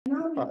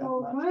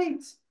go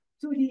right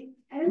to the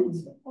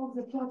end of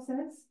the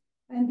process,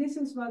 and this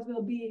is what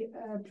will be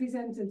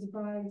presented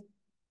by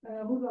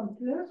Ruduan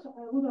Plug.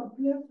 Ruduan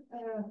Plug,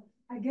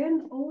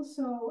 again,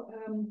 also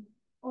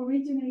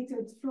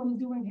originated from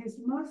doing his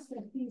master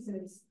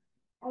thesis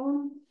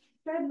on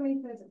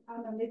federated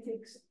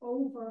analytics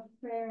over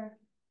fair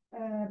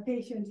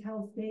patient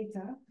health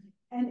data.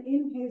 And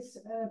in his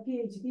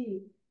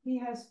PhD, he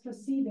has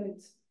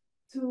proceeded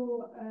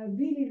to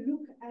really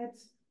look at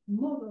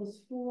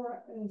models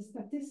for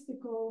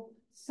statistical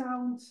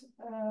sound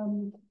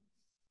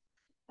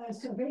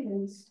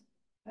surveillance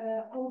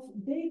of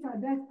data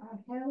that are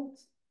held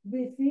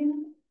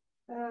within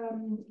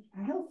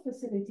health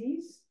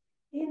facilities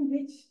in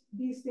which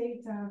these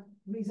data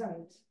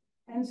reside.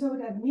 And so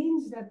that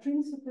means that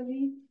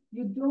principally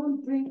you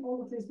don't bring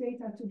all of this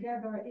data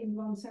together in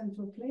one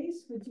central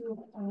place, but your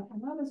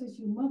analysis,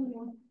 your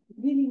modeling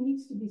really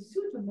needs to be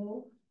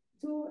suitable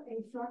to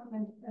a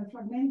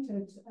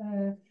fragmented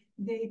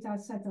data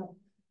setup.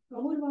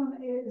 Ruduan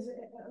is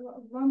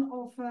one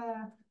of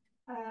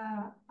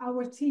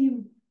our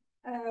team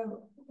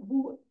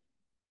who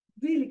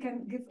really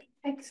can give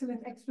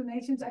excellent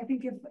explanations. I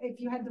think if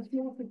you had the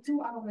floor for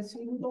 2 hours,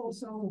 we would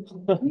also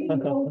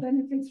really all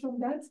benefit from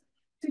that.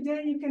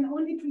 Today, you can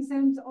only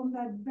present on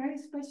that very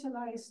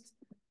specialized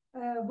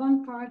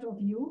one part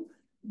of you,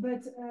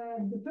 but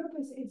the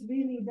purpose is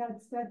really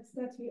that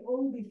we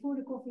all, before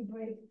the coffee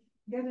break,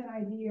 get an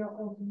idea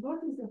of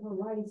what is the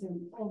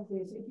horizon of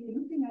this. If you're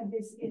looking at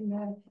this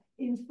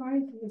in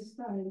 5 years'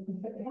 time,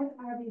 what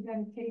are we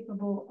then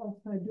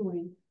capable of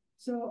doing?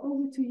 So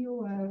over to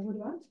you,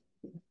 Ruduan.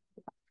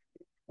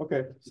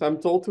 Okay, so I'm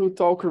told to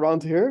talk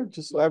around here,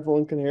 just so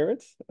everyone can hear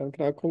it.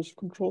 Can I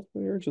control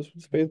from here, just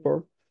with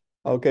spacebar?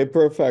 Okay,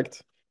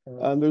 perfect.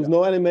 There's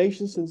no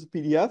animation since the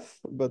PDF,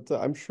 but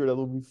I'm sure that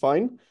will be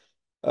fine.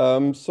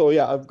 So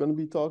yeah, I'm going to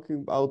be talking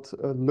about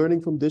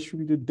learning from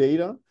distributed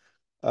data.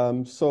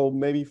 So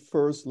maybe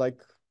first, like,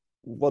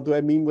 what do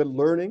I mean with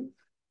learning?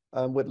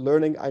 With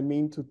learning, I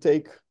mean to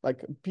take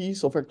like a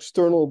piece of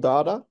external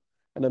data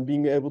and then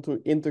being able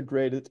to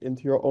integrate it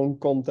into your own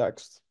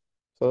context.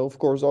 So of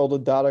course, all the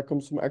data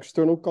comes from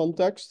external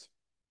context.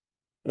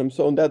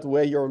 So in that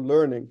way, you're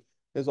learning.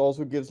 This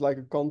also gives like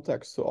a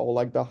context to all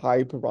like the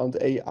hype around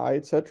AI,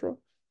 etc.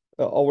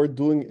 All we're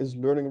doing is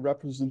learning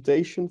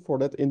representation for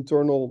that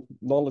internal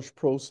knowledge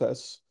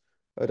process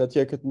that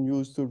you can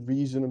use to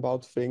reason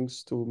about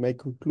things, to make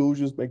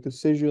conclusions, make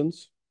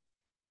decisions.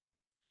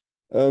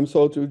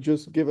 So to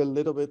just give a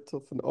little bit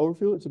of an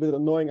overview, it's a bit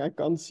annoying, I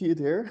can't see it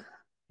here.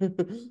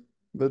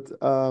 But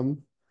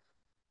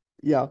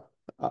yeah,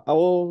 I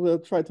will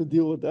try to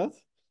deal with that.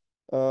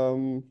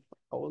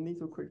 I will need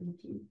to quickly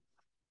see.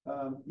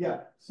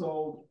 Yeah,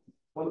 so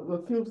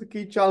a few of the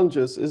key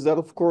challenges is that,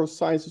 of course,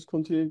 science is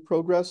continually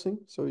progressing.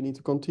 So we need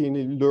to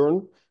continually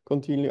learn,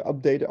 continually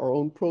update our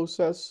own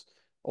process,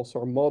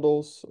 also our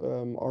models,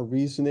 our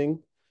reasoning,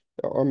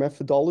 our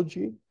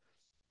methodology.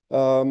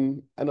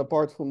 And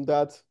apart from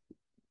that,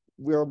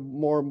 we are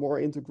more and more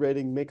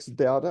integrating mixed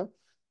data.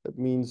 That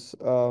means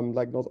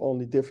like not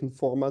only different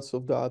formats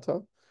of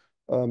data,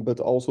 but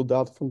also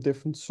data from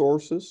different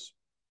sources,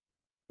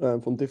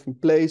 from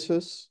different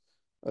places,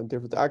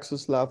 different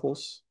access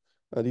levels.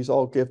 These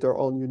all give their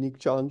own unique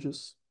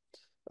challenges.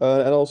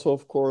 And also,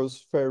 of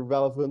course, very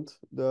relevant,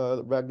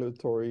 the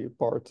regulatory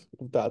part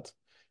of that,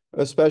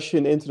 especially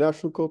in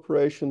international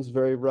corporations,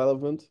 very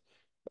relevant.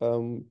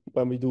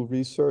 When we do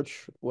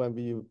research, when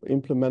we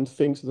implement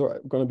things that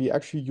are going to be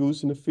actually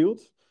used in the field,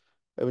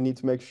 and we need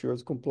to make sure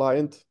it's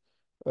compliant.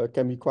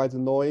 Can be quite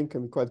annoying,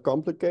 can be quite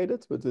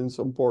complicated, but it's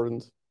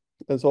important.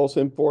 It's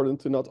also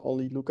important to not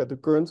only look at the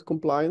current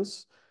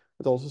compliance,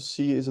 but also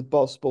see, is it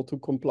possible to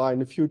comply in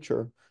the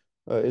future?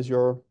 Is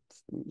your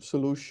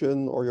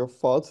solution or your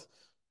thought,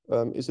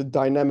 is it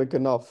dynamic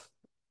enough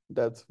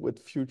that with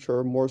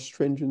future more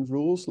stringent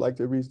rules like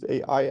the recent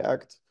AI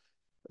Act,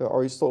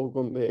 are you still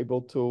going to be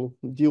able to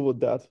deal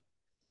with that?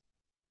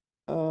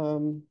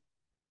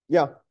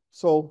 Yeah,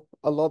 so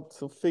a lot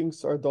of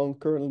things are done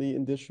currently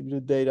in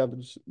distributed data, but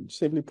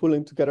simply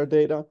pulling together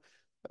data.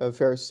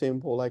 Very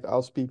simple, like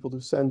ask people to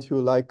send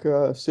you like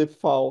a zip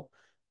file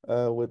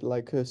with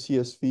like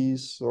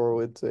CSVs or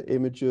with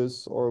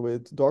images or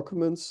with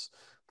documents.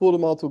 Pull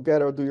them all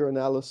together, do your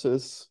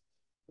analysis.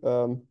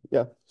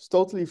 Yeah, it's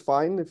totally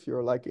fine if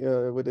you're like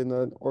within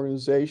an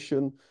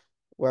organization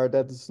where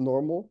that is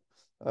normal.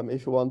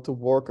 If you want to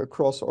work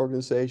across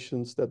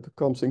organizations, that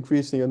becomes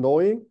increasingly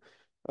annoying.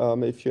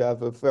 If you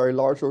have a very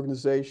large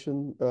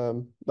organization,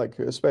 like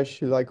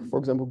especially like, for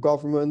example,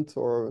 government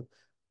or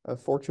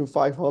Fortune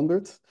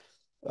 500,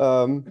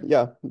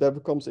 yeah, that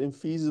becomes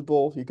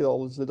infeasible. You get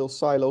all these little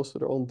silos to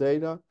their own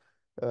data.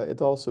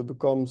 It also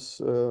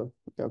becomes,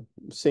 yeah,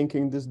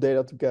 syncing this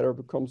data together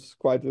becomes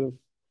quite an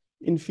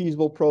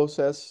infeasible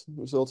process,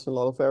 results in a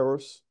lot of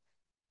errors.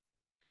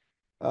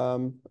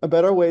 A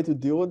better way to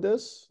deal with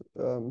this,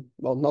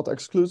 well, not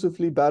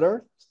exclusively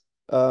better,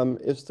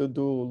 is to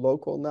do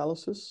local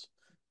analysis.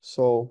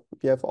 So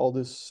you have all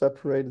this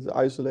separated,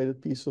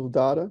 isolated piece of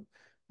data,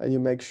 and you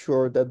make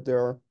sure that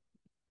they're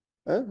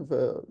have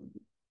a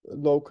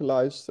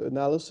localized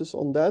analysis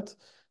on that.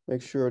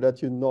 Make sure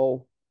that you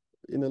know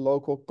in a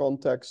local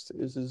context,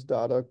 is this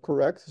data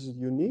correct? Is it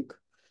unique?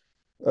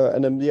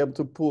 And then be able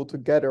to pull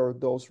together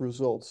those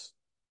results.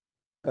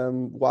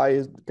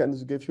 Why can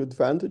this give you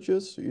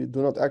advantages? You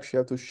do not actually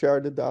have to share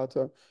the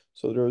data,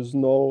 so there is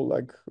no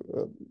like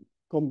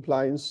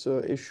compliance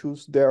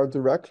issues there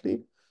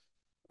directly.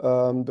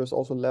 There's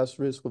also less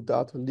risk of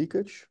data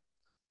leakage.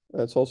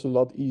 It's also a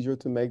lot easier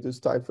to make this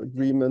type of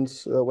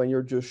agreements when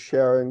you're just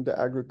sharing the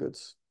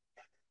aggregates.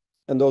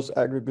 And those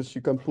aggregates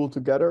you can pull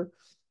together.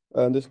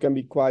 This can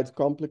be quite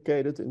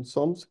complicated in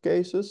some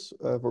cases.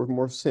 For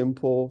more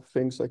simple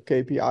things like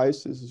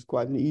KPIs, this is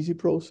quite an easy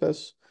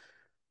process.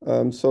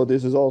 So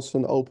this is also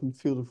an open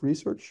field of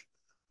research.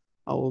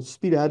 I will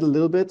speed ahead a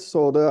little bit.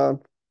 So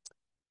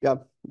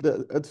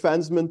the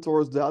advancement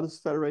towards data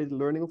federated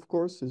learning, of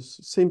course, is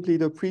simply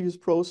the previous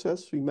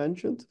process we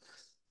mentioned,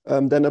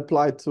 then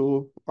applied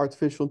to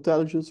artificial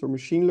intelligence or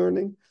machine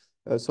learning.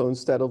 So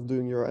instead of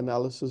doing your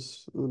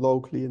analysis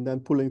locally and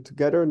then pulling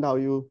together, now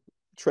you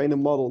train a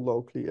model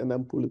locally and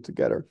then pull it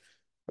together.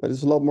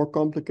 It's a lot more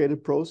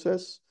complicated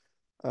process.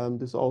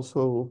 This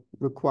also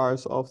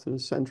requires often a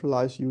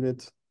centralized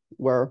unit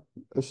where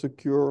a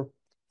secure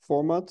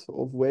format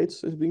of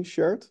weights is being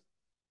shared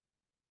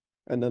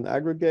and then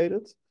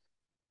aggregated.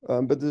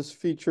 But this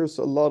features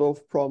a lot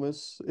of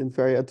promise in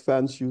very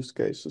advanced use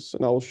cases,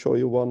 and I will show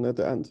you one at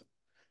the end.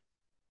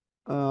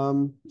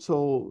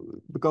 So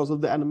because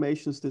of the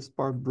animations, this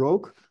part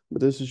broke,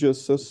 but this is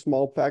just a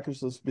small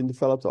package that's been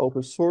developed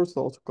open source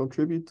to also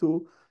contribute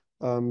to.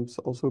 It's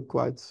also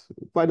quite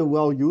a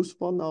well-used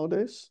one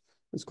nowadays.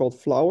 It's called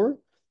Flower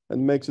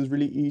and makes it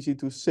really easy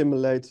to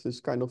simulate this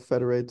kind of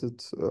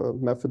federated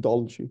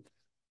methodology.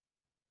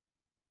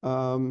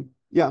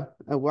 Yeah,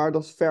 and where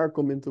does FAIR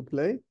come into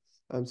play?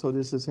 So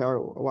this is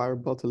where I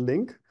brought a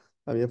link.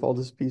 And we have all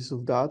these pieces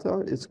of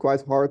data. It's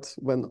quite hard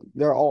when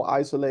they're all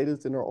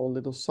isolated in their own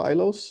little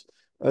silos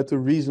to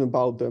reason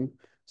about them.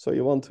 So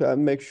you want to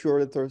make sure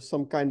that there's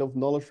some kind of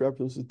knowledge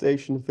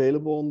representation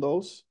available on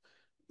those.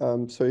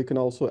 So you can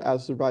also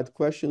ask the right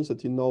questions,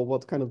 that you know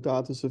what kind of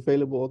data is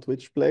available at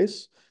which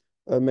place.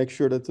 Make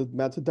sure that the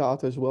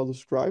metadata is well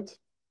described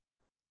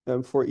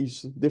for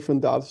each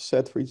different data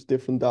set, for each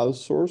different data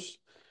source.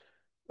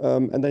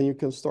 And then you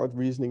can start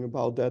reasoning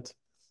about that.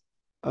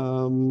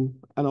 And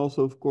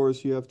also, of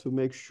course, you have to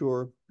make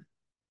sure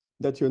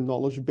that your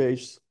knowledge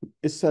base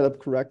is set up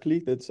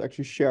correctly, that's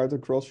actually shared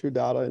across your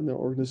data in the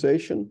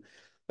organization.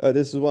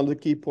 This is one of the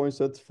key points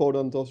that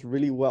VODAN does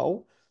really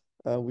well.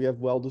 We have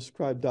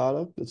well-described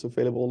data that's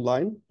available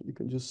online. You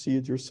can just see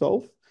it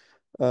yourself.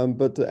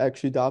 But the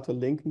actually data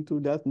linking to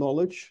that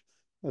knowledge,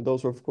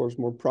 those are, of course,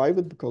 more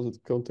private because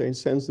it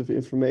contains sensitive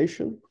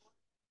information.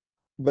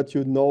 But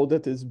you know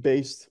that it's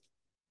based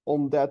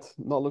on that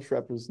knowledge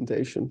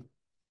representation.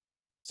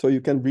 So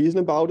you can reason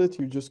about it,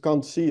 you just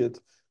can't see it.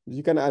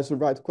 You can ask the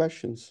right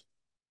questions.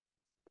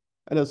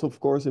 And that's, of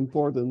course,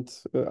 important.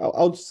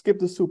 I'll skip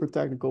the super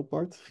technical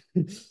part.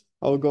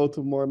 I'll go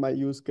to more my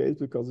use case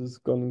because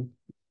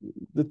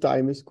the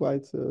time is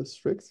quite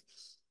strict.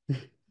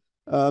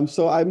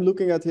 So I'm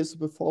looking at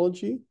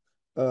histopathology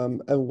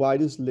and why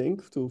this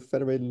link to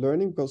federated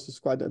learning, because it's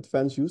quite an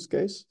advanced use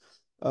case.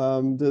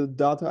 The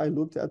data I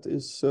looked at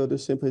is the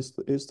simple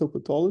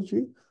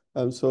histopathology.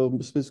 So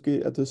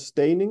specifically at the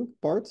staining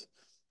part.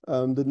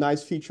 The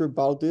nice feature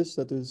about this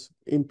that is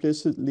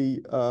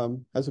implicitly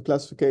has a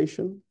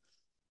classification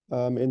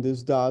in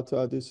this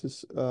data. This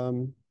is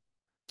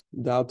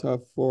data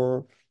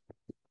for,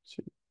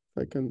 see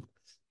if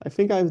I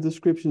think I have a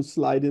description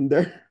slide in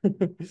there,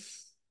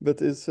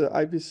 but it's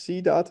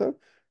IPC data.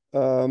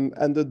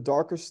 And the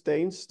darker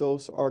stains,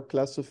 those are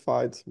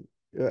classified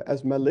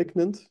as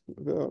malignant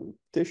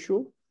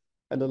tissue,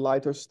 and the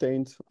lighter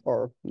stains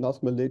are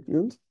not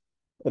malignant.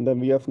 And then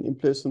we have an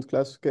implicit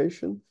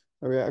classification.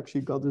 We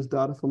actually got this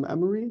data from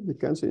Emory, the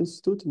Cancer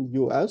Institute in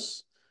the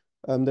US.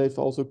 They've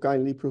also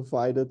kindly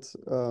provided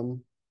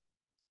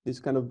this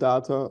kind of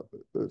data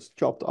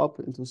chopped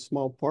up into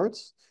small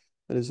parts.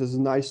 And this is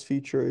a nice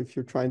feature if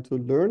you're trying to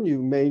learn.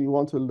 You may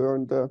want to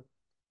learn the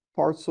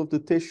parts of the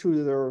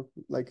tissue that are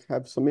like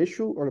have some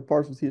issue, or the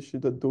parts of the tissue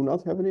that do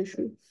not have an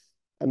issue,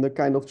 and the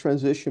kind of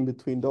transition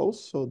between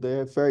those. So they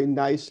have very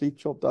nicely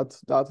chopped that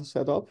data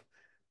set up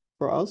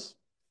for us.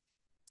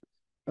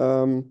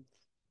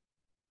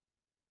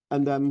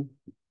 And then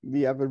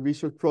we have a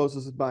research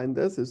process behind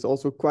this. It's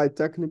also quite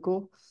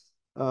technical.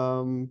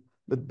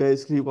 But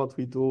basically what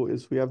we do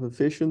is we have a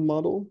vision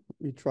model.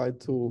 We try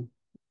to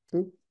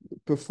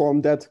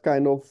perform that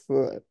kind of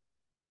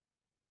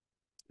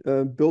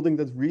building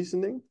that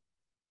reasoning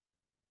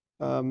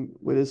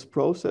with this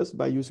process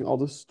by using all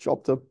these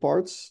chopped up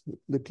parts,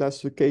 the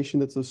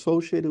classification that's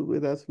associated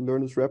with that,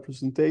 learners'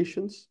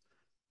 representations,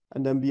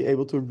 and then be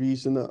able to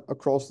reason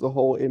across the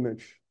whole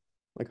image.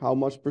 Like how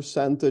much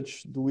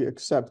percentage do we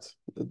accept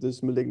that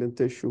this malignant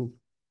tissue?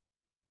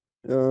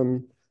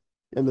 And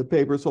the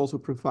paper is also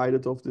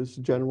provided of this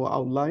general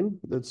outline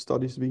that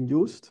studies being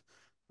used.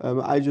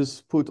 I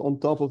just put on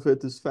top of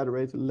it this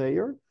federated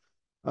layer.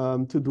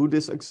 to do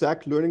this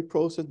exact learning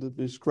process that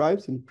we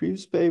described in the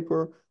previous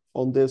paper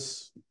on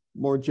this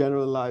more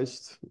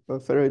generalized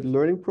federated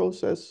learning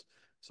process.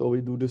 So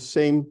we do the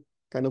same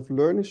kind of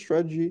learning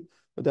strategy,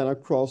 but then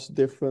across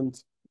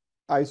different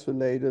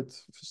isolated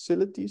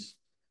facilities.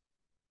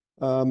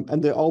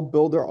 And they all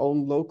build their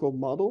own local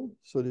model.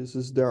 So this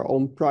is their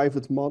own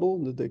private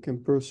model that they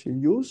can personally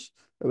use,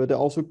 but they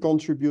also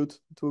contribute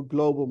to a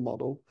global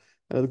model.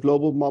 And the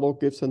global model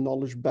gives the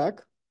knowledge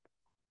back.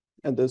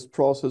 And this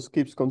process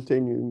keeps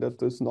continuing, that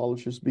this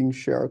knowledge is being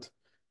shared.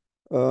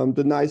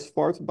 The nice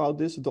part about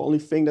this, the only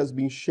thing that's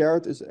being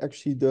shared is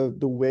actually the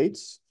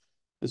weights.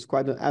 It's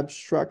quite an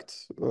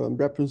abstract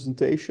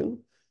representation.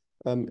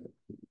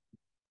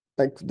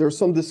 Like there's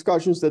some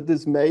discussions that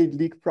this may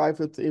leak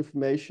private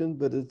information,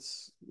 but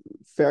it's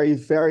very,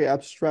 very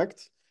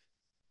abstract.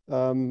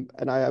 And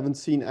I haven't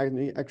seen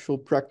any actual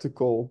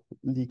practical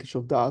leakage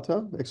of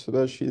data,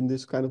 especially in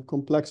this kind of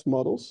complex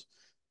models.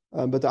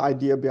 But the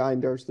idea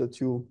behind there is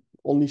that you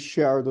only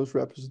share those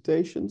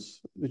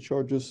representations, which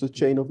are just a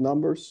chain of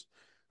numbers.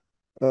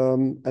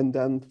 And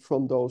then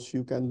from those,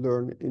 you can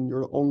learn in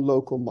your own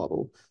local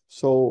model.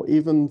 So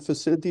even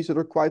facilities that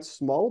are quite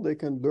small, they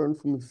can learn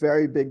from a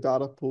very big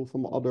data pool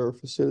from other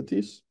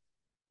facilities.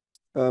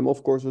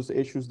 Of course, there's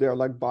issues there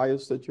like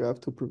bias that you have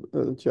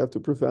to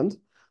prevent.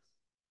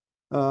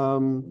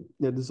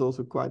 Yeah, this is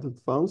also quite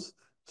advanced.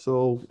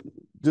 So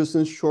just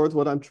in short,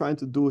 what I'm trying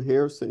to do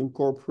here is to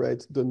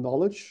incorporate the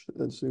knowledge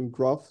as in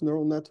graph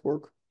neural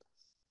network,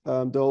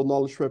 the whole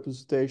knowledge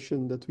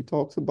representation that we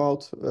talked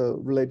about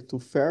related to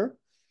FAIR.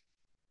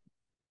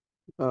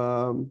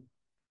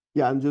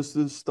 Yeah, and just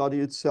the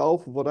study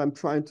itself, what I'm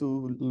trying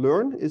to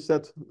learn is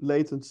that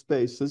latent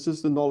space. This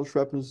is the knowledge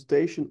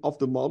representation of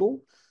the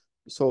model.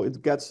 So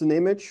it gets an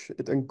image,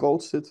 it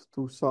encodes it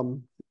to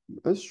some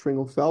string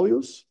of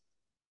values.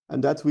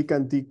 And that we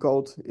can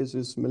decode, is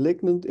this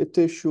malignant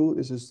tissue,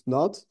 is this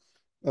not?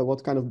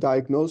 What kind of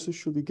diagnosis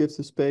should we give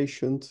this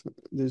patient?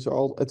 These are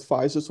all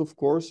advices, of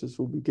course. This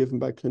will be given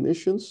by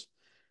clinicians.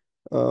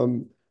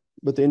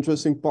 But the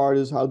interesting part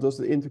is how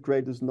does it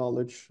integrate this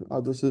knowledge?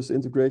 How does this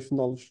integration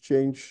knowledge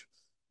change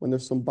when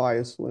there's some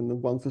bias? When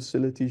one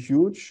facility is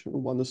huge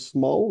and one is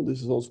small.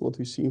 This is also what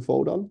we see in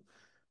VODAN.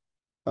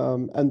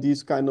 And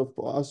these kind of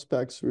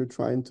aspects we're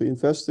trying to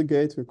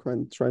investigate.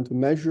 We're trying to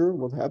measure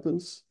what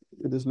happens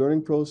in this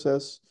learning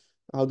process.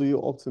 How do you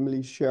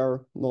optimally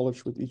share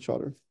knowledge with each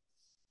other?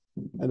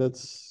 And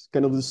that's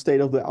kind of the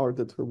state of the art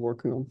that we're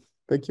working on.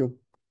 Thank you.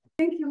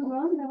 Thank you,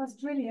 Ron. That was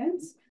brilliant.